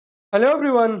Hello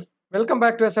everyone, welcome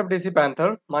back to SFDC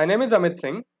Panther. My name is Amit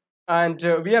Singh and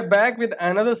we are back with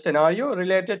another scenario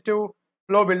related to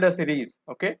Flow Builder series.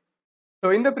 Okay,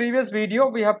 so in the previous video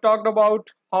we have talked about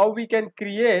how we can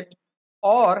create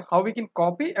or how we can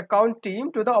copy account team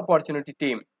to the opportunity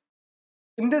team.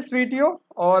 In this video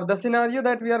or the scenario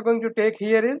that we are going to take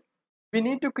here is we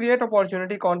need to create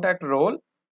opportunity contact role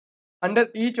under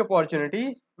each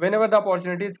opportunity whenever the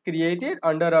opportunity is created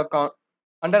under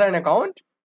an account,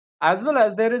 as well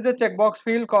as there is a checkbox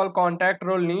field called contact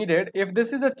role needed. If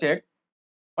this is a check,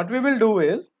 what we will do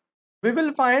is we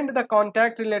will find the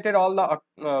contact related all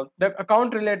the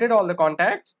account related all the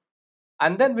contacts,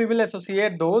 and then we will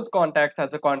associate those contacts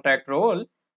as a contact role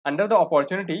under the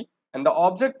opportunity, and the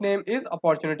object name is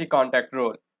opportunity contact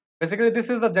role. Basically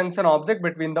this is the junction object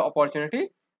between the opportunity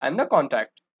and the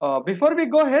contact. Before we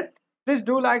go ahead, please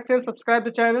do like, share, subscribe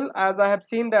the channel, as I have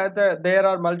seen that there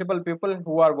are multiple people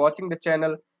who are watching the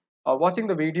channel, watching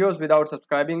the videos without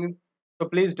subscribing. So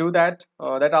please do that.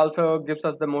 That also gives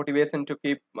us the motivation to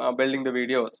keep building the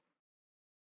videos.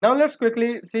 Now let's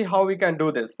quickly see how we can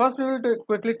do this. First, we will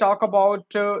quickly talk about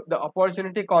the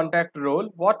opportunity contact role,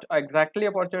 what exactly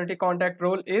opportunity contact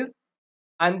role is,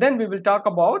 and then we will talk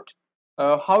about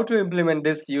how to implement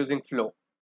this using Flow.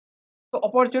 So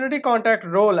opportunity contact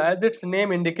role, as its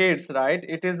name indicates, right,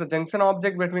 it is a junction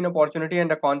object between opportunity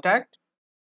and a contact,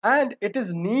 and it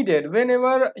is needed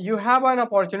whenever you have an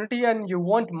opportunity and you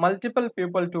want multiple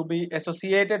people to be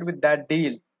associated with that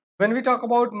deal. When we talk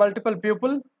about multiple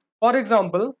people, for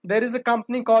example, there is a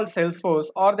company called Salesforce,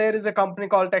 or there is a company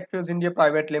called TechFuse India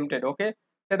Private Limited. Okay,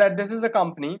 so that this is a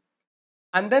company,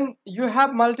 and then you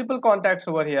have multiple contacts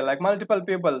over here, like multiple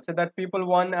people, so that people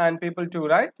one and people two,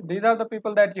 right? These are the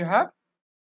people that you have,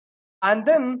 and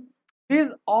then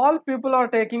these all people are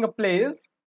taking a place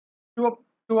to a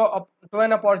to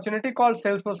an opportunity called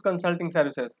Salesforce Consulting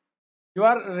Services. You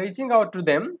are reaching out to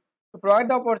them to provide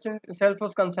the opportunity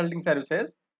Salesforce Consulting Services,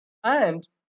 and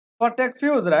for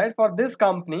TechFuse, right, for this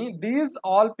company, these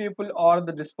all people are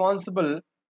the responsible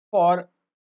for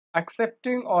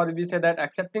accepting, or we say that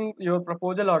accepting your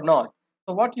proposal or not.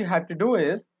 So what you have to do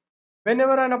is,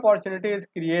 whenever an opportunity is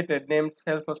created named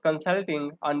Salesforce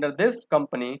Consulting under this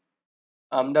company,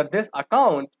 under this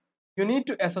account, you need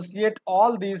to associate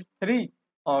all these three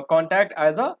contact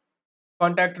as a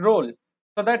contact role,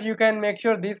 so that you can make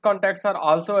sure these contacts are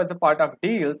also as a part of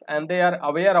deals and they are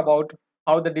aware about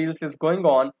how the deals is going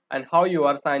on and how you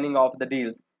are signing off the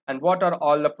deals and what are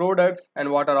all the products and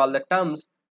what are all the terms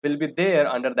will be there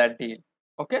under that deal.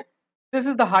 Okay, this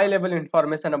is the high level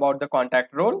information about the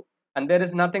contact role, and there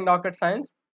is nothing rocket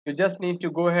science. You just need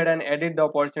to go ahead and edit the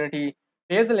opportunity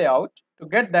page layout to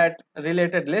get that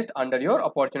related list under your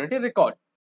opportunity record.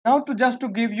 Now, to just to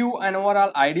give you an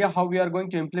overall idea how we are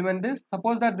going to implement this,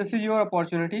 suppose that this is your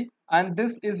opportunity and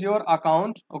this is your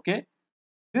account. Okay,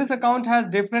 this account has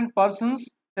different persons,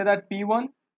 say that P1,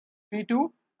 P2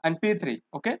 and P3.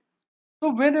 Okay,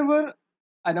 so whenever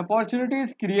an opportunity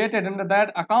is created under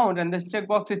that account and this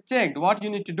checkbox is checked, what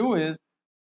you need to do is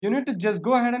you need to just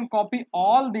go ahead and copy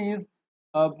all these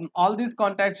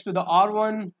contacts to the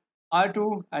R1,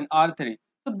 R2 and R3.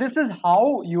 So this is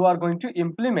how you are going to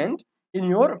implement in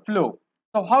your flow.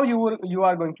 So how you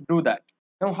are going to do that?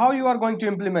 Now how you are going to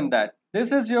implement that?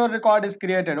 This is your record is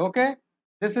created. Okay,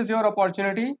 this is your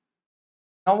opportunity.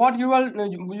 Now what you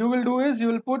will do is you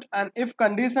will put an if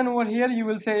condition over here. You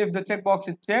will say if the checkbox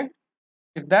is checked.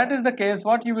 If that is the case,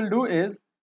 what you will do is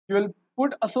you will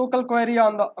put a SQL query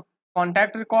on the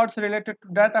contact records related to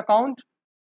that account.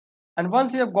 And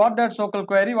once you have got that SQL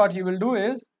query, what you will do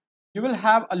is you will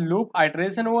have a loop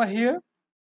iteration over here,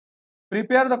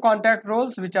 prepare the contact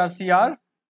roles which are CR,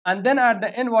 and then at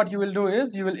the end what you will do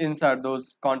is you will insert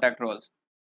those contact roles.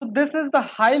 So this is the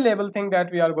high level thing that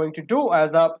we are going to do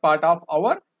as a part of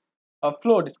our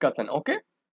flow discussion. Okay,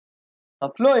 a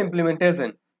flow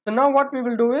implementation. So now what we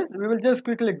will do is we will just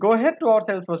quickly go ahead to our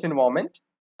Salesforce environment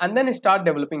and then start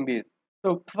developing these.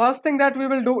 So first thing that we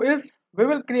will do is we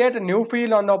will create a new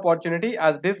field on the opportunity.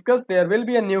 As discussed, there will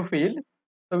be a new field.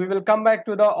 So we will come back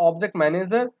to the object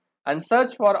manager and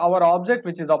search for our object,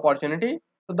 which is opportunity.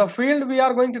 So the field we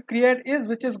are going to create is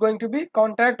which is going to be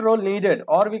contact role needed,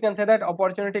 or we can say that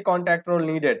opportunity contact role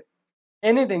needed.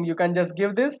 Anything you can just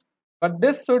give this, but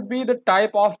this should be the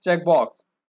type of checkbox,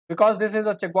 because this is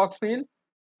a checkbox field,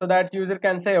 so that user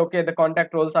can say okay, the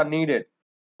contact roles are needed.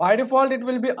 By default it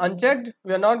will be unchecked.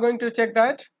 We are not going to check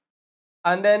that.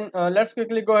 And then let's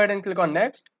quickly go ahead and click on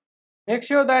next. Make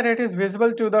sure that it is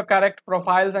visible to the correct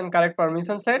profiles and correct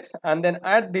permission sets, and then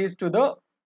add these to the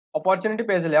opportunity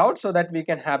page layout so that we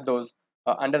can have those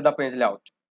under the page layout.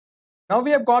 Now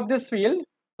we have got this field.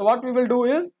 So what we will do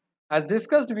is As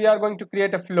discussed, we are going to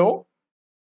create a flow.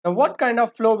 Now what kind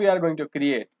of flow we are going to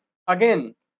create?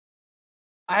 Again,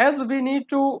 as we need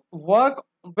to work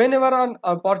whenever an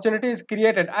opportunity is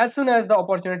created, as soon as the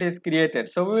opportunity is created,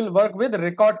 so we will work with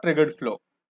record triggered flow.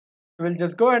 We'll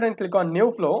just go ahead and click on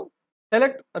new flow,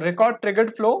 select record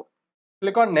triggered flow,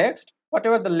 click on next.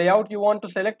 Whatever the layout you want to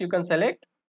select, you can select.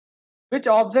 Which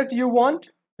object you want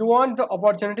the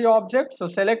opportunity object, so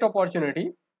select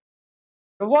opportunity.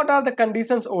 Now what are the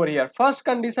conditions over here? First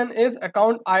condition is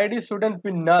account ID shouldn't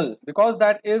be null, because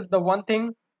that is the one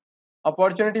thing.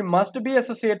 Opportunity must be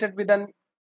associated with an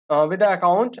with the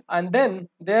account, and then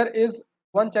there is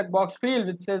one checkbox field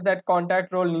which says that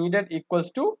contact role needed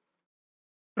equals to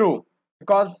true,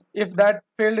 because if that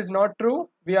field is not true,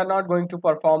 we are not going to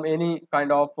perform any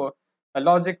kind of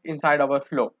logic inside our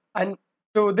flow. And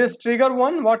to this trigger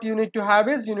one, what you need to have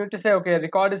is, you need to say, okay,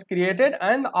 record is created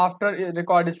and after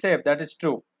record is saved, that is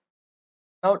true.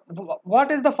 Now what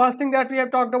is the first thing that we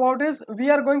have talked about is, we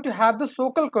are going to have the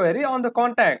SOQL query on the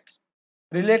contacts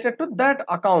related to that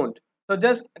account. So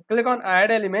just click on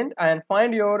add element and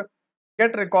find your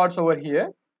get records over here.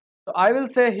 So I will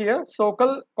say here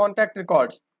SOQL contact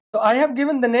records. So I have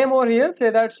given the name over here, say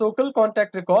that SOQL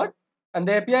contact record, and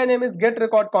the API name is get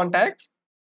record contacts.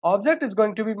 Object is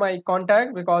going to be my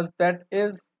contact because that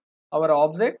is our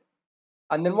object.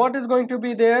 And then what is going to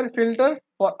be there, filter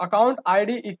for account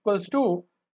ID equals to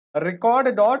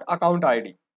record dot account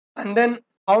ID. And then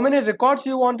how many records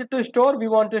you wanted to store? We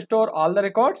want to store all the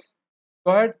records.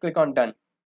 Go ahead, click on done.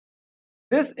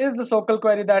 This is the SOQL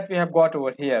query that we have got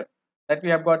over here, that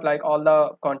we have got like all the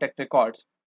contact records.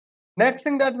 Next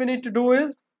thing that we need to do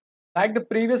is, like the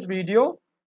previous video,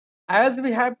 as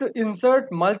we have to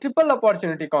insert multiple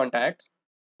opportunity contacts,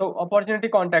 so opportunity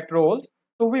contact roles,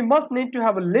 so we must need to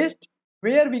have a list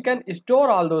where we can store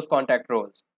all those contact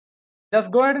roles.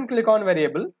 Just go ahead and click on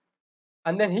variable,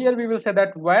 and then here we will say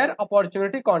that where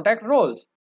opportunity contact roles,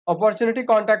 opportunity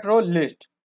contact role list.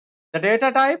 The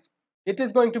data type, it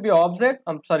is going to be object,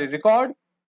 record.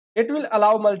 It will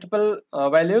allow multiple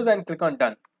values, and click on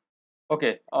done.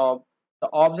 Okay, the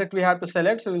object we have to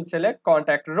select, so we'll select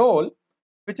contact role,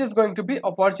 which is going to be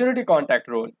opportunity contact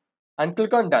role, and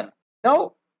click on done.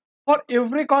 Now for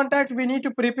every contact we need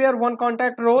to prepare one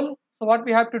contact role. So what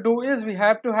we have to do is, we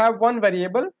have to have one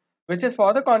variable which is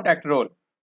for the contact role.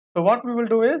 So what we will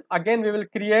do is, again we will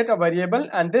create a variable,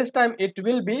 and this time it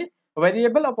will be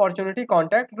variable opportunity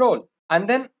contact role. And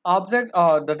then object,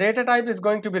 the data type is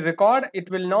going to be record.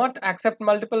 It will not accept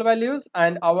multiple values,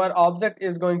 and our object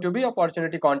is going to be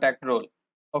opportunity contact role.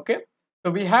 Okay,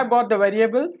 so we have got the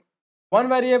variables. One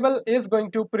variable is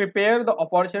going to prepare the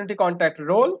opportunity contact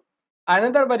role.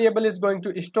 Another variable is going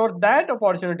to store that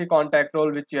opportunity contact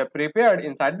role which you have prepared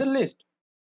inside the list.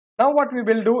 Now what we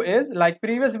will do is, like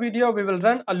previous video, we will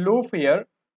run a loop here.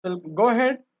 So go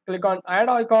ahead, click on add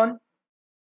icon,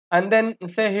 and then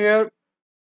say here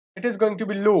it is going to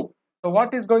be loop. So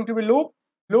what is going to be loop?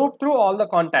 Loop through all the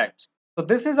contacts. So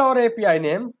this is our API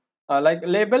name, like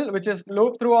label, which is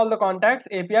loop through all the contacts.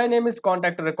 API name is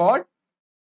contact record.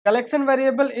 Collection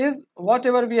variable is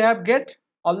whatever we have get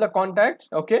all the contacts.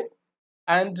 Okay,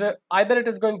 and either it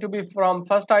is going to be from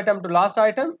first item to last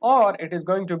item, or it is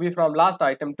going to be from last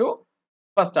item to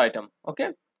first item. Okay,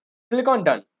 click on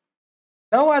done.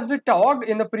 Now as we talked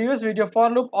in the previous video, for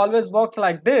loop always works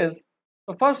like this.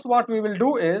 So first what we will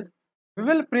do is, we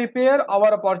will prepare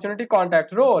our opportunity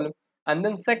contact role, and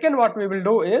then second what we will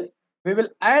do is, we will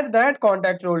add that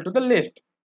contact role to the list.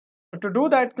 So to do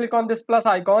that, click on this plus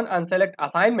icon and select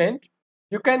assignment.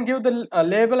 You can give the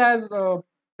label as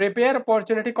prepare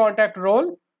opportunity contact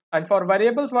role, and for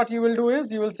variables what you will do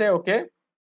is, you will say okay,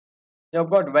 you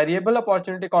have got variable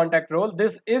opportunity contact role.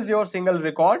 This is your single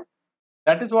record.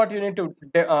 That is what you need to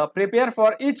prepare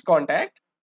for each contact.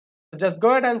 Just go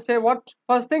ahead and say, what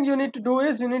first thing you need to do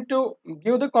is, you need to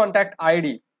give the contact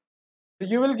ID. So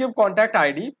you will give contact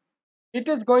ID. It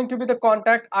is going to be the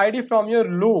contact ID from your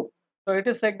loop. So it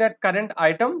is like that current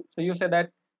item. So you say that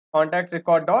contact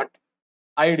record dot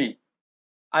ID,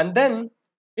 and then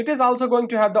it is also going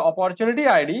to have the opportunity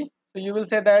ID. So you will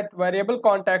say that variable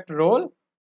contact role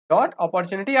dot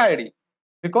opportunity ID,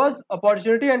 because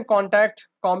opportunity and contact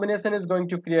combination is going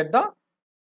to create the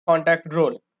contact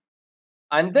role.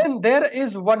 And then there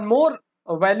is one more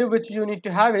value which you need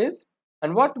to have is,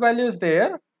 and what value is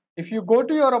there? If you go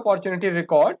to your opportunity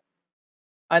record,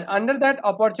 and under that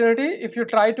opportunity, if you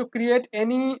try to create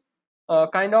any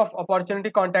kind of opportunity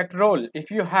contact role,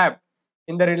 if you have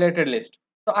in the related list.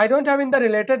 So I don't have in the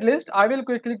related list. I will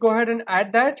quickly go ahead and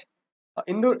add that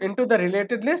into the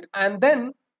related list, and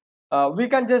then we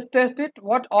can just test it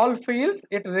what all fields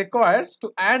it requires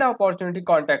to add opportunity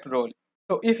contact role.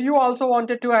 So if you also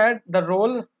wanted to add the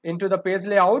role into the page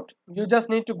layout, you just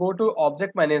need to go to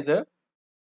object manager,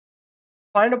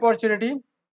 find opportunity,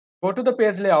 go to the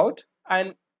page layout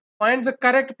and find the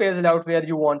correct page layout where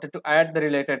you wanted to add the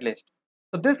related list.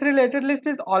 So this related list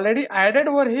is already added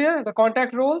over here, the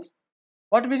contact roles.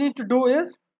 What we need to do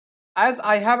is, as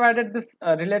I have added this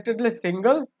related list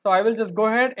single, so I will just go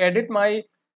ahead, edit my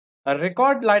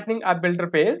record lightning app builder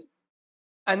page,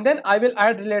 and then I will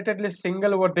add related list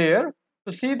single over there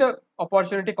to see the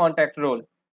opportunity contact role.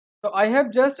 So I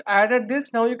have just added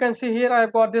this. Now you can see here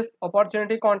I've got this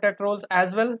opportunity contact roles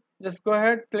as well. Just go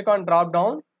ahead, click on drop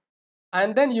down,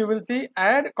 and then you will see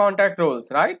add contact roles,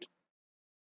 right?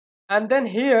 And then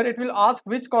here it will ask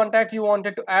which contact you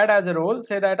wanted to add as a role.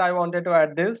 Say that I wanted to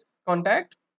add this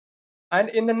contact, and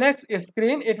in the next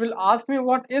screen it will ask me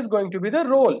what is going to be the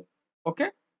role. Okay,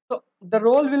 so the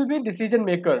role will be decision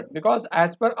maker, because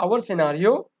as per our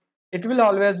scenario it will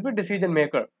always be decision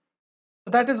maker.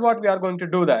 So that is what we are going to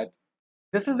do. That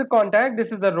this is the contact,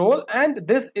 this is the role, and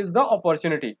this is the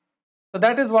opportunity. So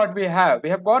that is what we have. We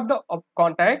have got the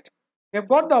contact, we have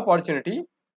got the opportunity,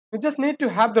 we just need to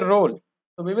have the role.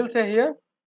 So we will say here,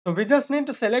 so we just need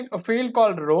to select a field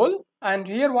called role, and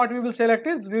here what we will select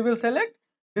is, we will select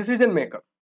decision maker.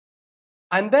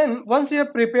 And then once you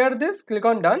have prepared this, click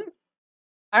on done,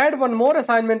 add one more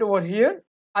assignment over here,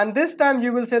 and this time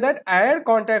you will say that add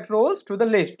contact roles to the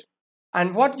list.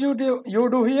 And what you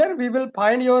do here, we will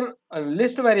find your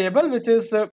list variable, which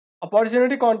is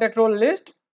opportunity contact role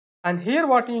list. And here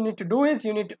what you need to do is,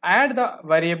 you need to add the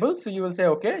variable. So you will say,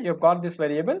 okay, you've got this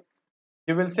variable,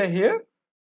 you will say here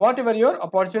whatever your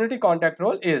opportunity contact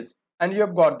role is, and you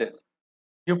have got this.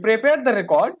 You prepared the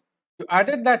record, you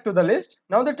added that to the list.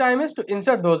 Now the time is to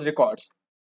insert those records.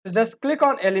 So just click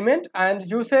on element and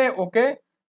you say, okay,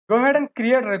 go ahead and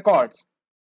create records.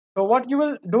 So what you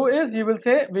will do is, you will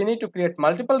say we need to create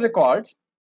multiple records,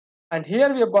 and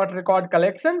here we have got record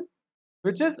collection,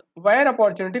 which is where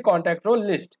opportunity contact role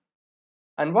list.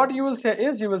 And what you will say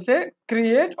is, you will say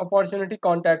create opportunity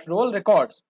contact role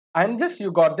records, and just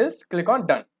you got this, click on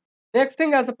done. Next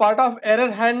thing, as a part of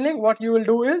error handling, what you will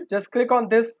do is just click on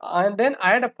this and then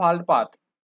add a fault path.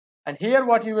 And here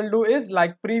what you will do is,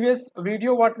 like previous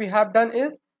video what we have done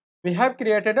is, we have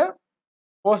created a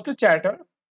post to chatter.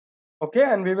 Okay,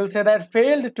 and we will say that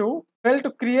failed to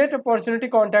create opportunity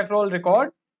contact role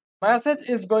record. Message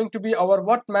is going to be our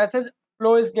what message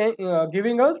flow is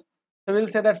giving us. So we'll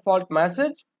say that fault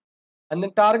message, and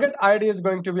then target ID is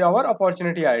going to be our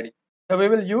opportunity ID. So we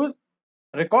will use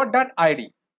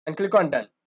record.id and click on done.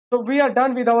 So we are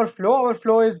done with our flow. Our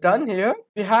flow is done here.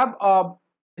 We have a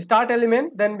start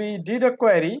element, then we did a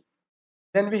query,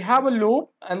 then we have a loop,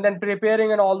 and then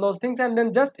preparing and all those things, and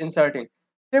then just inserting.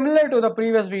 Similar to the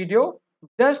previous video,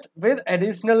 just with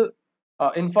additional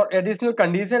additional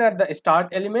condition at the start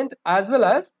element, as well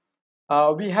as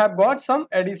we have got some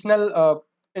additional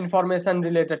information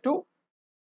related to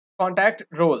contact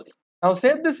roles. Now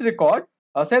save this record,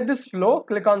 save this flow,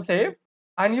 click on save,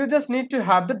 and you just need to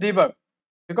have the debug,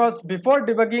 because before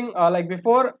debugging, like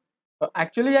before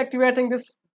actually activating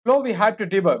this flow, we have to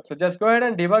debug. So just go ahead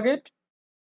and debug it.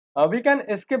 We can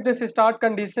skip this start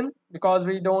condition because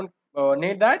we don't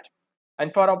need that.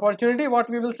 And for opportunity, what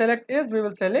we will select is, we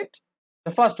will select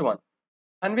the first one,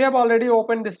 and we have already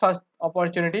opened this first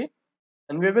opportunity,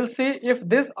 and we will see if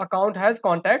this account has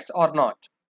contacts or not.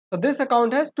 So this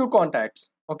account has 2 contacts.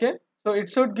 Okay, so it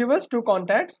should give us 2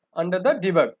 contacts under the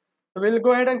debug. So we'll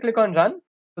go ahead and click on run.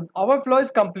 So our flow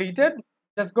is completed.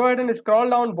 Just go ahead and scroll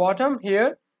down bottom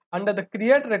here under the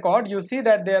create record. You see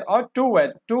that there are two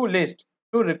lists,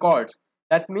 2 records.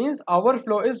 That means our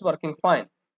flow is working fine.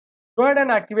 Go ahead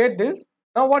and activate this.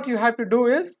 Now what you have to do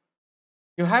is,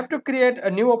 you have to create a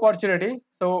new opportunity.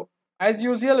 So as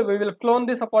usual, we will clone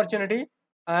this opportunity,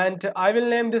 and I will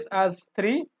name this as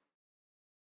 3.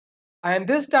 And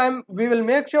this time we will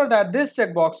make sure that this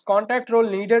checkbox contact role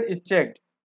needed is checked.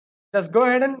 Just go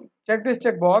ahead and check this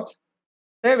checkbox,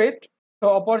 save it. So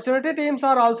opportunity teams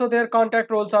are also there, contact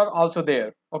roles are also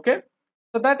there. Okay,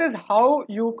 so that is how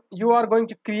you are going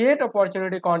to create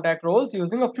opportunity contact roles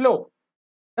using a flow.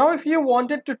 Now if you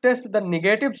wanted to test the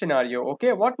negative scenario,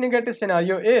 okay, what negative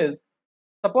scenario is,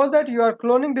 suppose that you are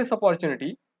cloning this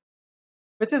opportunity,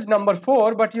 which is number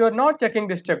 4, but you are not checking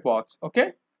this checkbox.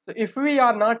 Okay, so if we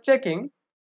are not checking,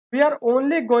 we are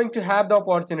only going to have the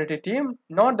opportunity team,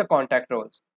 not the contact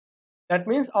roles. That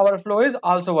means our flow is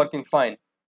also working fine.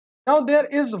 Now there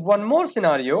is one more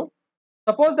scenario.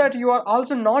 Suppose that you are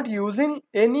also not using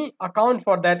any account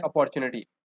for that opportunity,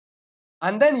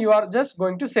 and then you are just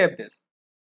going to save this.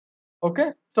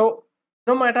 Okay, so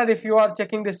no matter if you are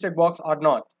checking this checkbox or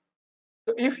not.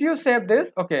 So if you save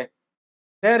this, okay,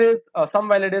 there is some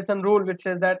validation rule which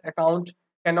says that account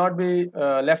cannot be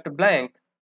left blank.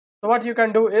 So what you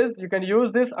can do is you can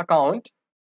use this account,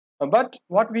 but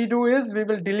what we do is we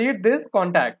will delete this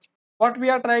contact. What we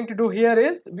are trying to do here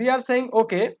is we are saying,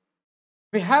 okay,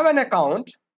 we have an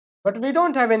account, but we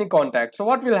don't have any contact. So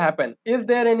what will happen? Is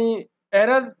there any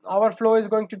error our flow is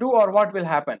going to do, or what will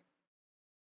happen?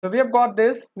 So we have got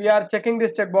this. We are checking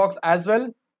this checkbox as well.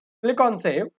 Click on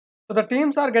save. So the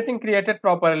teams are getting created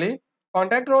properly.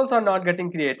 Contact roles are not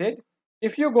getting created.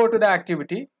 If you go to the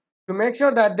activity to make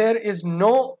sure that there is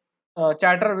no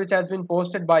chatter which has been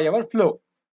posted by our flow.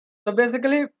 So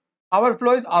basically our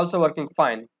flow is also working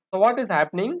fine. So what is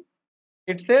happening?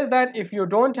 It says that if you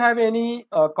don't have any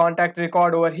contact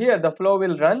record over here, the flow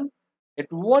will run. It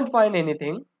won't find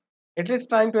anything. It is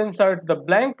trying to insert the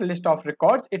blank list of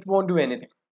records. It won't do anything.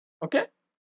 Okay.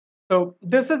 So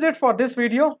this is it for this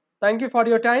video. Thank you for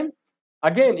your time.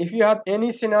 Again, if you have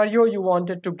any scenario you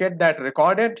wanted to get that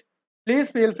recorded, please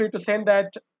feel free to send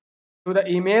that to the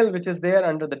email which is there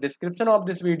under the description of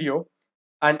this video.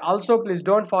 And also please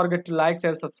don't forget to like,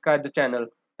 share, subscribe the channel.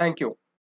 Thank you.